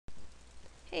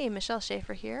Hey, Michelle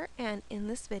Schaefer here, and in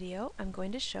this video I'm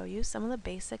going to show you some of the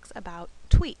basics about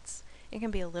tweets. It can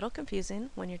be a little confusing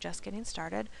when you're just getting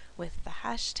started with the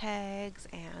hashtags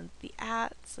and the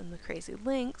ats and the crazy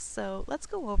links, so let's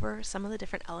go over some of the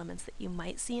different elements that you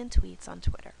might see in tweets on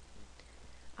Twitter.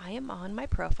 I am on my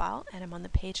profile, and I'm on the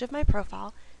page of my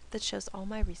profile that shows all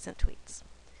my recent tweets.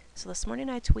 So this morning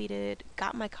I tweeted,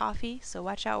 "Got my coffee, so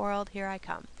watch out world, here I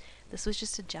come." This was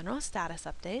just a general status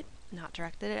update, not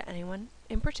directed at anyone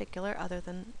in particular other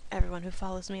than everyone who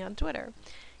follows me on Twitter.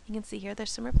 You can see here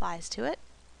there's some replies to it.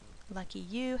 Lucky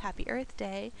you, happy Earth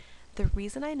Day. The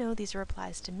reason I know these are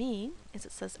replies to me is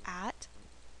it says at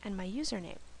and my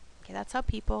username. Okay, that's how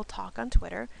people talk on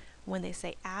Twitter. When they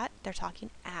say at, they're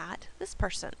talking at this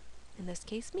person, in this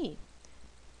case me.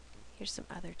 Here's some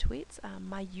other tweets.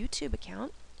 My YouTube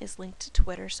account is linked to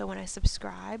Twitter, so when I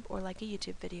subscribe or like a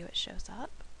YouTube video, it shows up.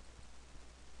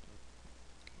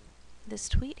 This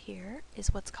tweet here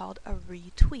is what's called a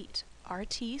retweet.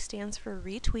 RT stands for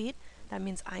retweet. That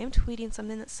means I am tweeting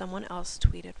something that someone else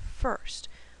tweeted first.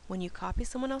 When you copy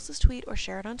someone else's tweet or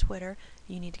share it on Twitter,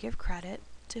 you need to give credit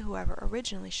to whoever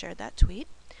originally shared that tweet,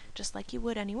 just like you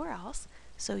would anywhere else.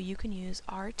 So you can use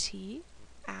RT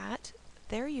at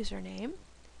their username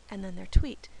and then their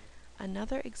tweet.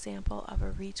 Another example of a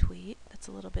retweet that's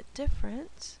a little bit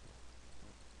different,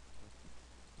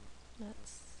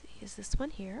 let's see, is this one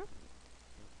here.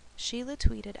 Sheila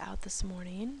tweeted out this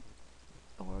morning,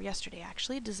 or yesterday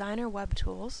actually, designer web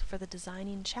tools for the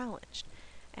designing challenge.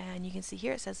 And you can see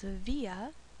here it says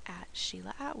via at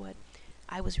Sheila Atwood.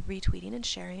 I was retweeting and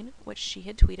sharing what she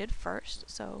had tweeted first,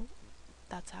 so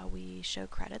that's how we show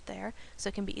credit there. So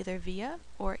it can be either via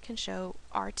or it can show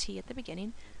RT at the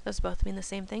beginning. Those both mean the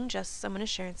same thing, just someone is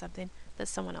sharing something that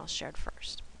someone else shared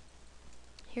first.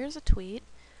 Here's a tweet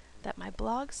that my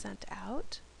blog sent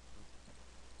out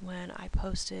when I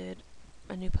posted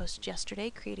a new post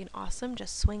yesterday, creating awesome,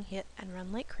 just swing, hit, and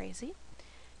run like crazy.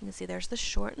 You can see there's the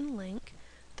shortened link.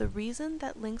 The reason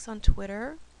that links on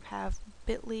Twitter have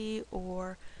bit.ly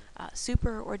or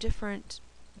super or different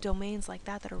domains like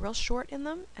that are real short in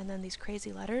them, and then these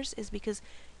crazy letters, is because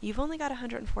you've only got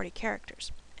 140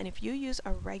 characters. And if you use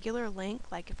a regular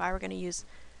link, like if I were going to use,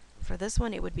 for this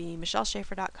one, it would be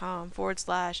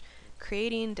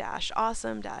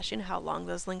michelleschaefer.com/creating-awesome- you know how long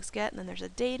those links get, and then there's a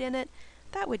date in it.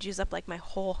 That would use up like my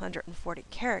whole 140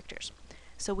 characters.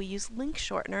 So we use link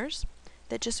shorteners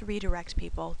that just redirect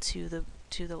people to the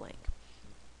link.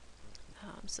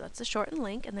 So that's a shortened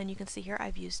link, and then you can see here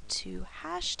I've used two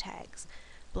hashtags,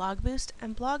 Blog Boost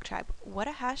and Blog Tribe. What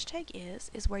a hashtag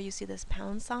is where you see this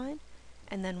pound sign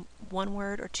and then one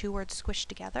word or two words squished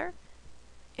together.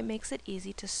 It makes it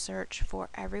easy to search for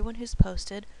everyone who's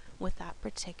posted with that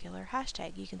particular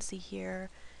hashtag. You can see here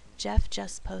Jeff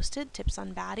just posted tips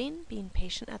on batting, being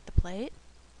patient at the plate.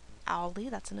 Owly,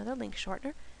 that's another link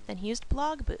shortener. Then he used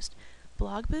Blog Boost.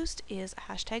 Blog Boost is a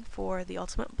hashtag for the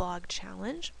Ultimate Blog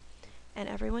Challenge, and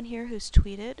everyone here who's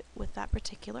tweeted with that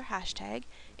particular hashtag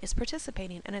is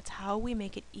participating, and it's how we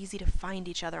make it easy to find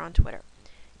each other on Twitter.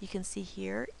 You can see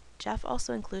here Jeff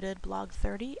also included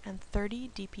Blog30 and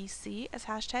 30DPC as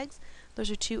hashtags.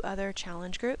 Those are two other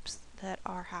challenge groups that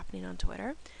are happening on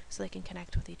Twitter, so they can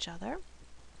connect with each other.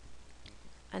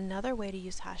 Another way to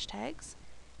use hashtags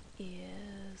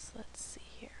is, let's see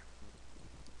here,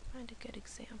 find a good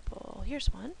example.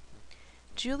 Here's one.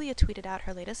 Julia tweeted out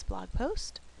her latest blog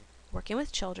post, working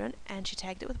with children, and she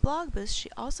tagged it with Blog Boost.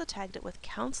 She also tagged it with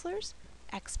counselors,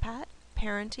 expat,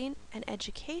 parenting, and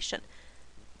education.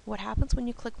 What happens when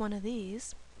you click one of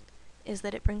these is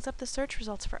that it brings up the search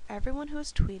results for everyone who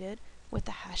has tweeted with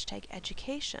the hashtag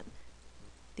education.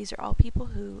 These are all people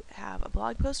who have a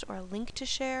blog post or a link to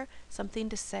share, something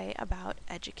to say about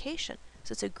education.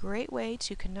 So it's a great way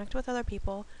to connect with other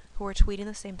people who are tweeting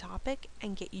the same topic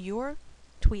and get your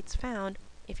tweets found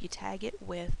if you tag it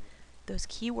with those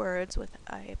keywords with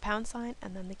a pound sign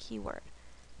and then the keyword.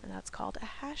 And that's called a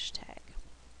hashtag.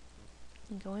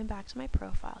 And going back to my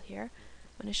profile here,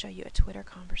 I'm going to show you a Twitter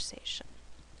conversation.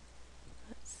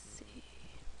 Let's see.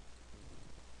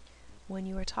 When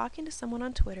you are talking to someone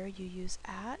on Twitter, you use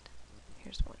at,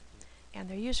 here's one, and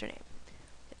their username.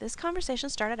 This conversation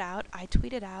started out, I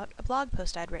tweeted out a blog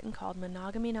post I'd written called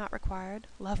Monogamy Not Required,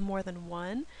 Love More Than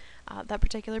One. That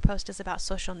particular post is about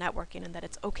social networking and that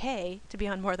it's okay to be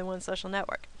on more than one social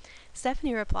network.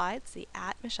 Stephanie replied, see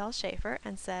at Michelle Schaefer,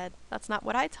 and said, "That's not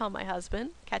what I tell my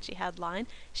husband." Catchy headline.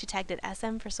 She tagged it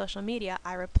SM for social media.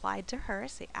 I replied to her,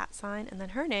 see at sign, and then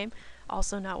her name,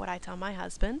 also not what I tell my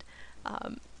husband.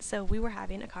 So we were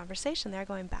having a conversation there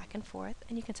going back and forth,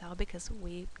 and you can tell because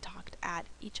we talked at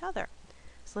each other.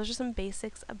 So those are some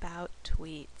basics about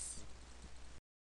tweets.